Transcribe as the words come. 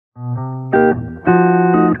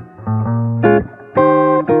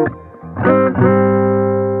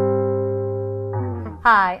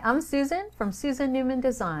Hi, I'm Susan from Susan Newman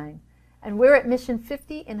Design, and we're at Mission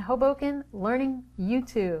 50 in Hoboken learning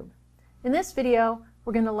YouTube. In this video,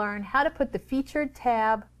 we're going to learn how to put the featured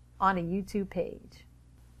tab on a YouTube page.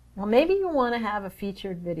 Well, maybe you want to have a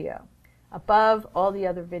featured video above all the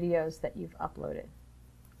other videos that you've uploaded.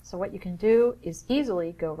 So what you can do is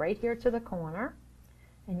easily go right here to the corner,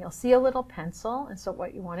 and you'll see a little pencil, and so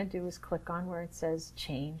what you want to do is click on where it says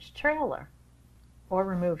Change Trailer or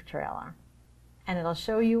Remove Trailer. And it'll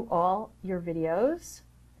show you all your videos,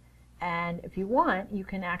 and if you want, you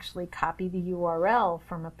can actually copy the URL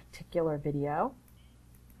from a particular video,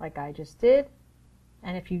 like I just did,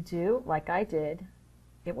 and if you do, like I did,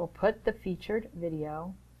 it will put the featured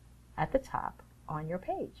video at the top on your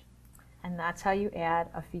page. And that's how you add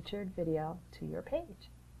a featured video to your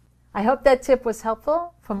page. I hope that tip was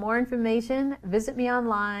helpful. For more information, visit me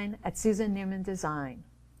online at Susan Newman Design.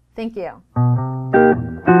 Thank you.